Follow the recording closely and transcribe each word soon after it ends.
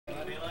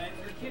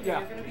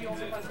Yeah.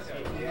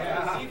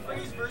 Yeah.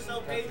 Freeze versus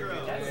El Pedro.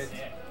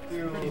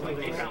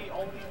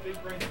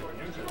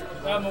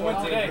 I'm gonna win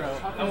today.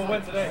 I'm gonna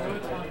win today.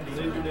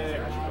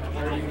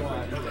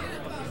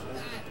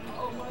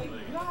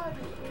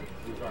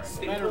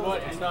 No matter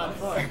what, it's not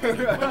fun.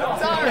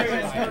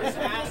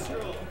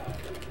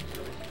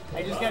 I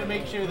just gotta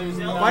make sure there's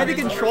no. Why the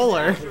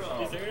controller?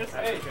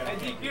 Hey,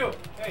 IDQ.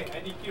 Hey,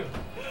 IDQ.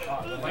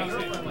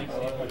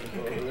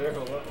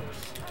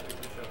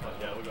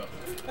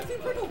 That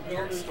seems like a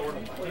weird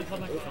story.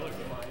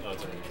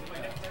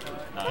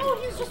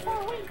 Oh, he's just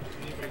far away.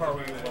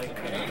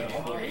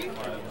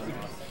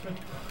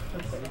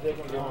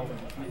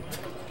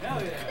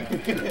 Hell yeah.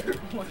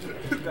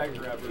 That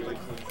grab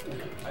relations.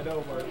 I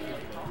know Mark.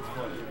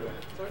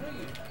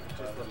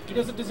 He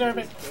doesn't deserve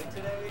it.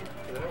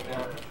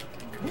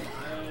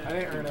 I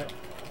didn't earn it.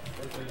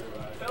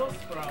 Phil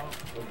Sprout.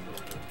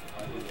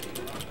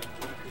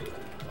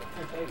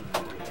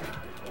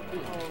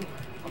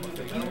 I'm gonna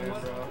take it, bro.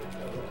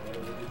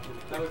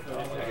 That was the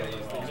last thing I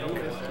used.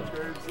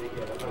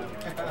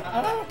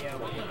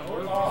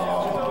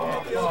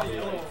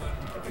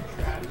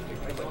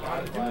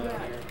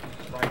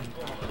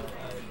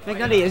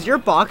 McNutty, is your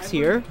box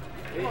here?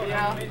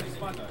 Yeah.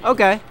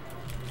 Okay.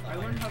 I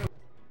learned how to.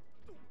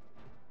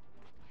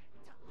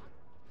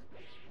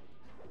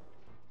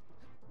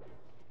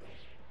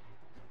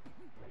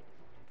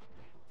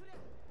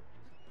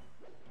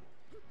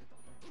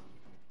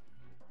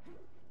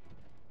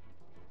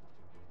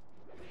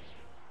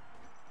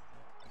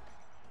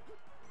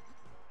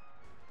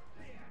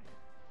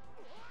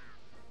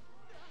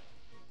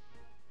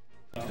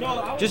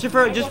 Just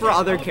for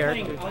other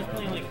characters.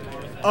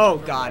 Oh,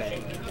 got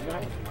it.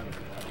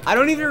 I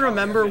don't even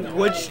remember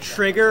which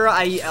trigger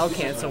I'll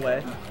cancel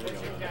with.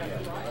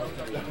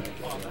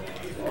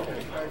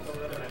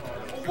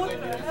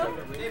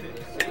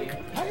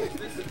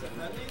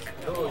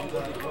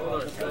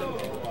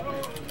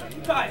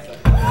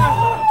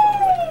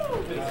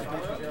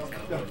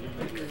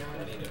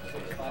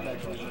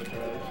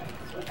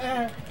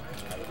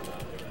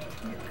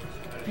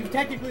 You've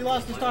technically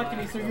lost to talk to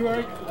me, so you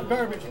are a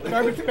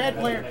garbage bad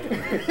player.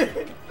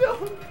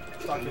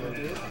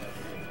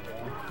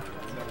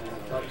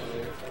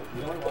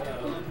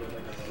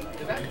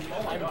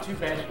 I'm too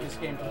bad at this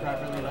game to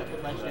properly ledge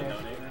dash.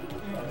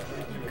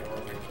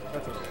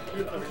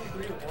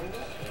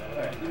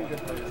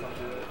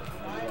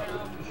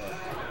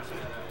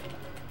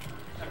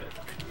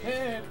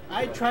 Hey,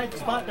 I tried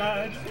spot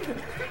dodge.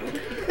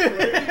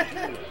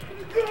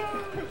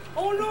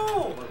 Oh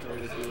no!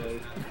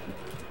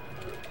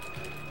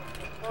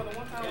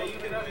 Yeah, you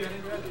get out here.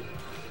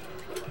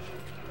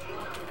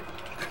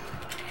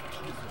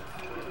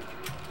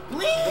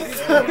 Please!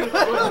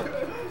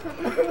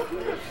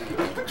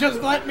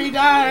 Just let me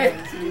die!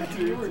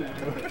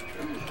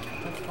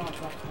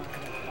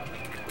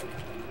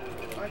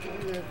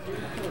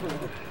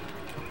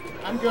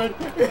 I'm good.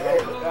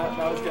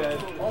 That was good.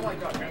 Oh my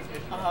god.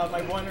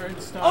 My one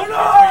earned stock. Oh no!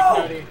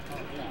 McNutty.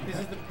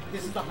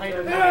 This is the height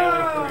of my No!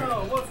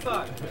 career. What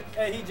stock?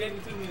 Hey, he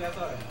JV2 me, that's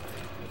alright.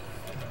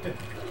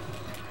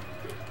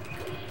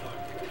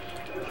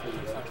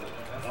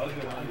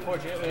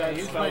 Unfortunately, I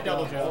used my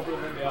double jump.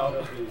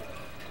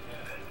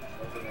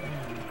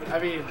 I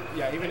mean,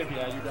 yeah, even if you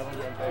double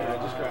jump there, I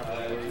just grab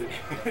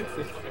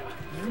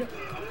it.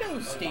 No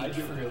stage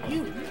for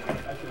you.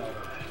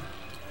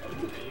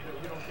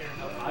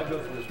 I go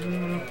for the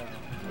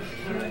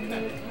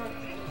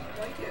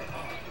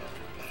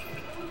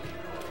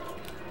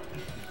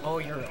Oh,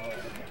 you're.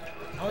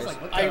 I was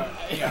like, what the?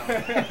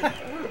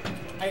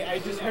 I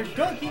just heard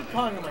Donkey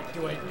Kong. I'm like,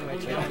 do I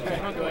change? Do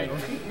I?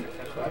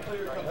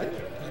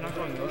 You're not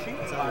going Yoshi?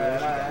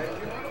 Alright.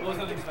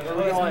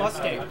 It's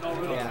Mustang.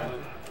 Yeah.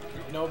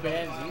 No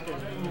bands either.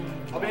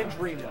 I'll ban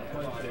Dream though.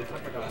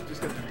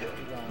 Just because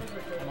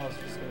I'm also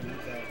just gonna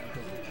mute that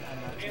because I'm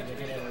not too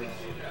good at it.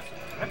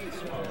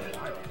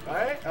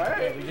 Alright.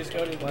 Okay, we just go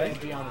to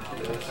beyond the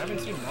I haven't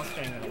seen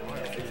Mustang in a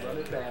while. Run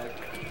it back.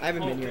 I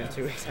haven't been here in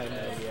 2 weeks. I have no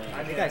idea.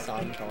 I think I saw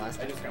him the last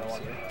time I was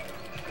here.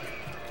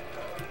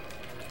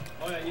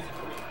 Oh yeah, he's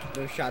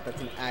No shot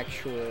that's an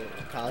actual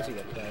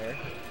Kazuya player.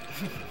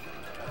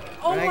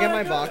 Oh when I get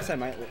my God. box, I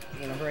might.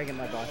 Whenever I get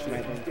my box, I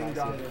might win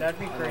Kazuya. That'd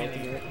be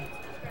crazy.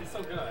 He's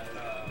so good.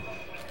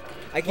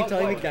 I keep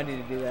telling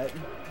McNutty to do that.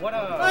 What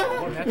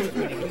matches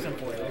would you use him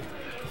for?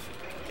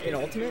 In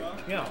Ultimate?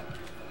 Yeah.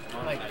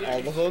 Like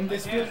all of them?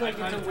 This feels like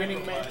it's a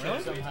winning matchup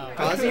somehow.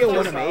 Kazuya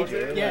won a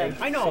major. Yeah, like,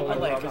 I know,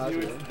 but like,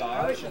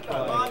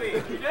 Bobby,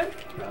 you did?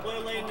 Play a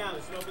lane now.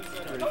 It's an open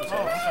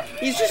center.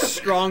 he's just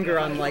stronger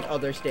on like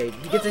other stages.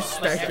 He gets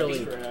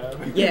especially.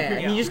 Yeah,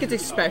 he just gets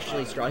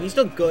especially strong. He's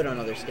still good on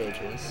other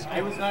stages.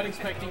 I was not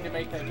expecting to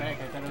make that back.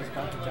 I thought I was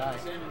about to die.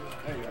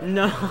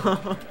 No.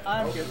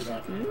 I'm good.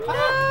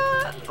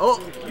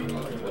 Oh.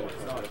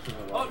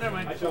 Oh, never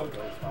mind. I don't.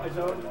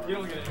 You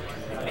don't get it.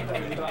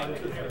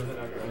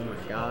 Oh my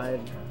god.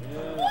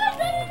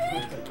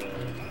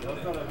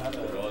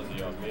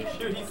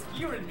 Dude, he's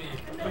skewering me.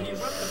 But he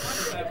runs the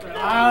punch that for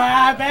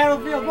Ah,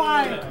 Battlefield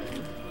wide!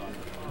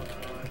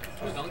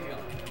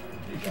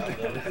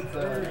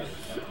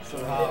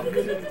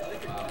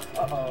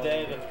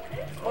 Dead.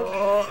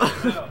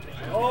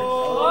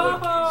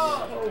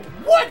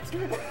 What?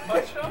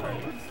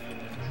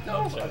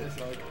 No.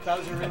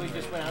 Bowser really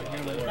just went out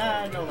here like,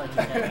 nah, no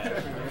legendary.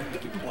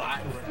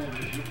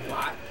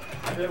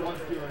 I did it once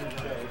too.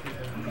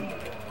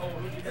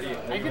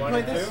 I could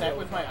play this set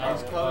with my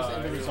eyes closed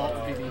and the result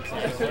would be the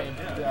exact same.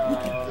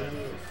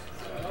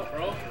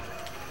 Bro.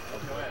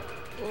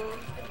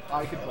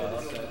 I could play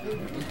this set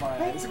with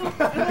my eyes closed.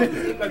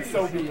 That's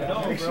so BS.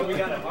 No, bro, we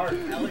got it hard.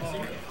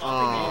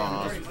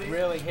 Just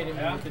really hitting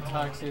me with the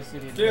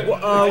toxicity. Dude,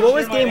 what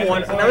was game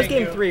 1? That was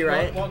game 3,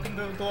 right? Welcome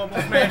to the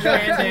Global Smash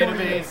Band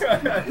database.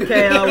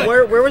 Okay,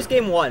 where was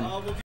game 1?